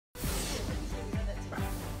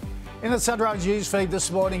In the Sunrise newsfeed this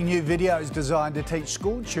morning, new videos designed to teach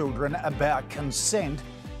school children about consent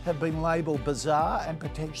have been labelled bizarre and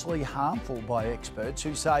potentially harmful by experts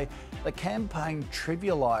who say the campaign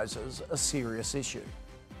trivialises a serious issue.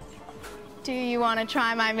 Do you want to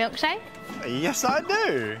try my milkshake? Yes, I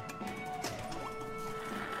do.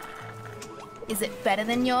 Is it better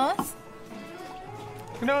than yours?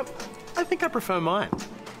 You know what? I think I prefer mine.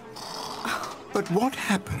 But what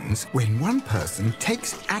happens when one person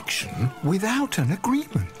takes action without an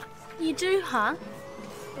agreement? You do, huh?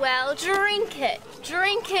 Well, drink it.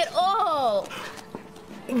 Drink it all.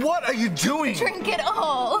 What are you doing? Drink it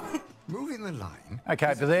all. Moving the line.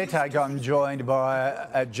 OK, for their take, I'm joined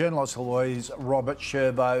by journalist Louise, Robert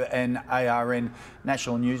Sherbo and ARN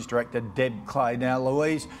National News Director Deb Clay. Now,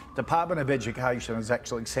 Louise, Department of Education has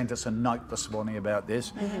actually sent us a note this morning about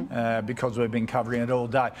this because we've been covering it all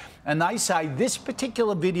day. And they say this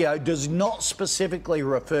particular video does not specifically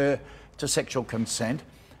refer to sexual consent,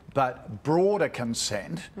 but broader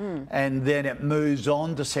consent, and then it moves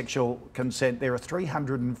on to sexual consent. There are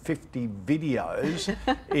 350 videos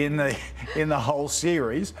in the whole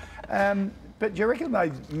series. But do you reckon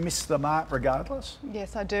they missed the mark regardless?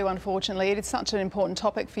 Yes, I do, unfortunately. It is such an important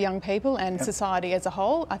topic for young people and society as a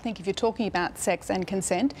whole. I think if you're talking about sex and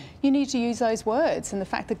consent, you need to use those words. And the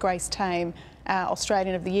fact that Grace Tame, our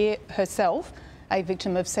Australian of the Year herself, a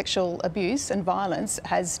victim of sexual abuse and violence,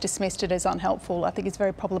 has dismissed it as unhelpful, I think is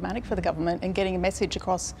very problematic for the government and getting a message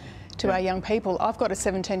across to our young people. I've got a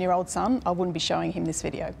 17-year-old son. I wouldn't be showing him this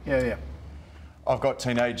video. Yeah. I've got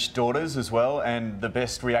teenage daughters as well, and the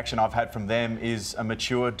best reaction I've had from them is a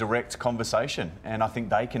mature, direct conversation, and I think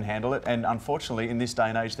they can handle it. And unfortunately, in this day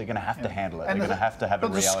and age, they're going to have to handle it. They're going to have to have a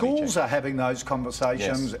reality check. But the schools are having those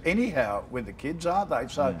conversations anyhow with the kids, aren't they?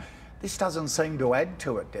 So this doesn't seem to add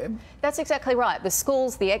to it, Deb. That's exactly right. The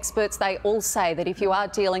schools, the experts, they all say that if you are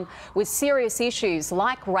dealing with serious issues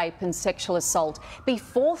like rape and sexual assault, be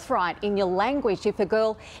forthright in your language. If a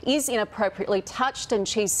girl is inappropriately touched and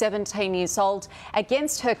she's 17 years old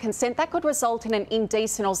against her consent, that could result in an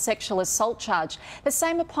indecent or sexual assault charge. The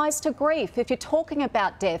same applies to grief. If you're talking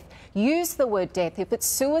about death, use the word death. If it's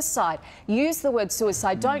suicide, use the word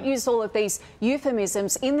suicide. Don't use all of these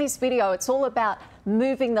euphemisms. In this video, it's all about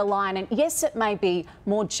moving the line. And yes, it may be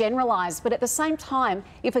more generalised, but at the same time,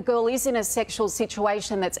 if a girl is in a sexual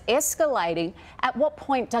situation that's escalating, at what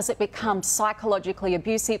point does it become psychologically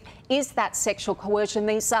abusive? Is that sexual coercion?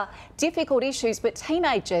 These are difficult issues, but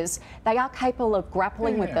teenagers, they are capable of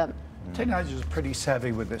grappling with them. Teenagers are pretty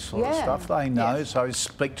savvy with this sort of stuff. They know, so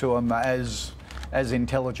speak to them as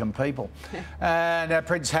intelligent people. Now,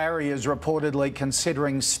 Prince Harry is reportedly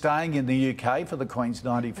considering staying in the UK for the Queen's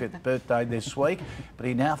 95th birthday this week, but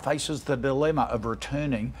he now faces the dilemma of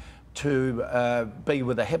returning to be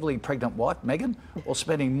with a heavily pregnant wife, Meghan, or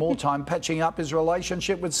spending more time patching up his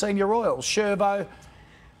relationship with senior royals. Sherbo,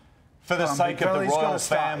 for the sake of the royal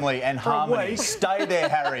family and harmony, stay there,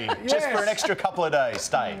 Harry. Just for an extra couple of days,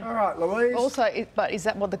 stay. All right, Louise. Also, but is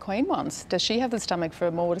that what the Queen wants? Does she have the stomach for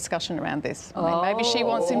more discussion around this? I mean, maybe she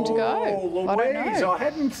wants him to go. Louise, I don't know. I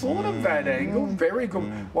hadn't thought of that angle. Very good.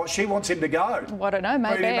 What, she wants him to go? I don't know,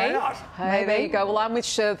 maybe. Hey, there you go. Well, I'm with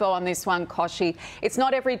Shervo on this one, Koshi. It's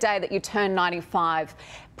not every day that you turn 95.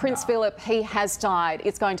 Prince Philip, he has died.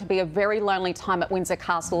 It's going to be a very lonely time at Windsor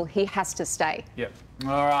Castle. He has to stay. Yep.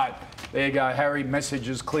 All right. There you go, Harry. Message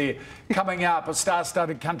is clear. Coming up, a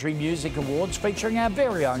star-studded country music awards featuring our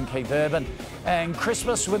very own Keith Urban, and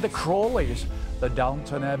Christmas with the Crawleys, the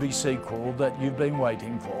Downton Abbey sequel that you've been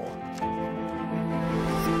waiting for.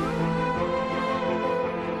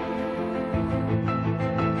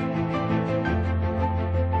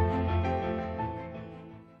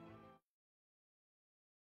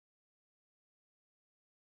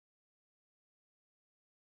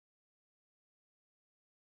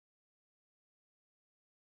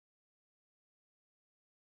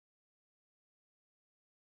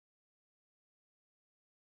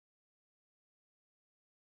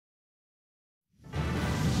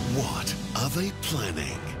 What are they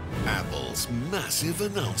planning? Apple's massive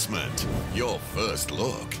announcement. Your first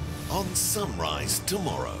look on Sunrise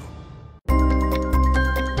tomorrow.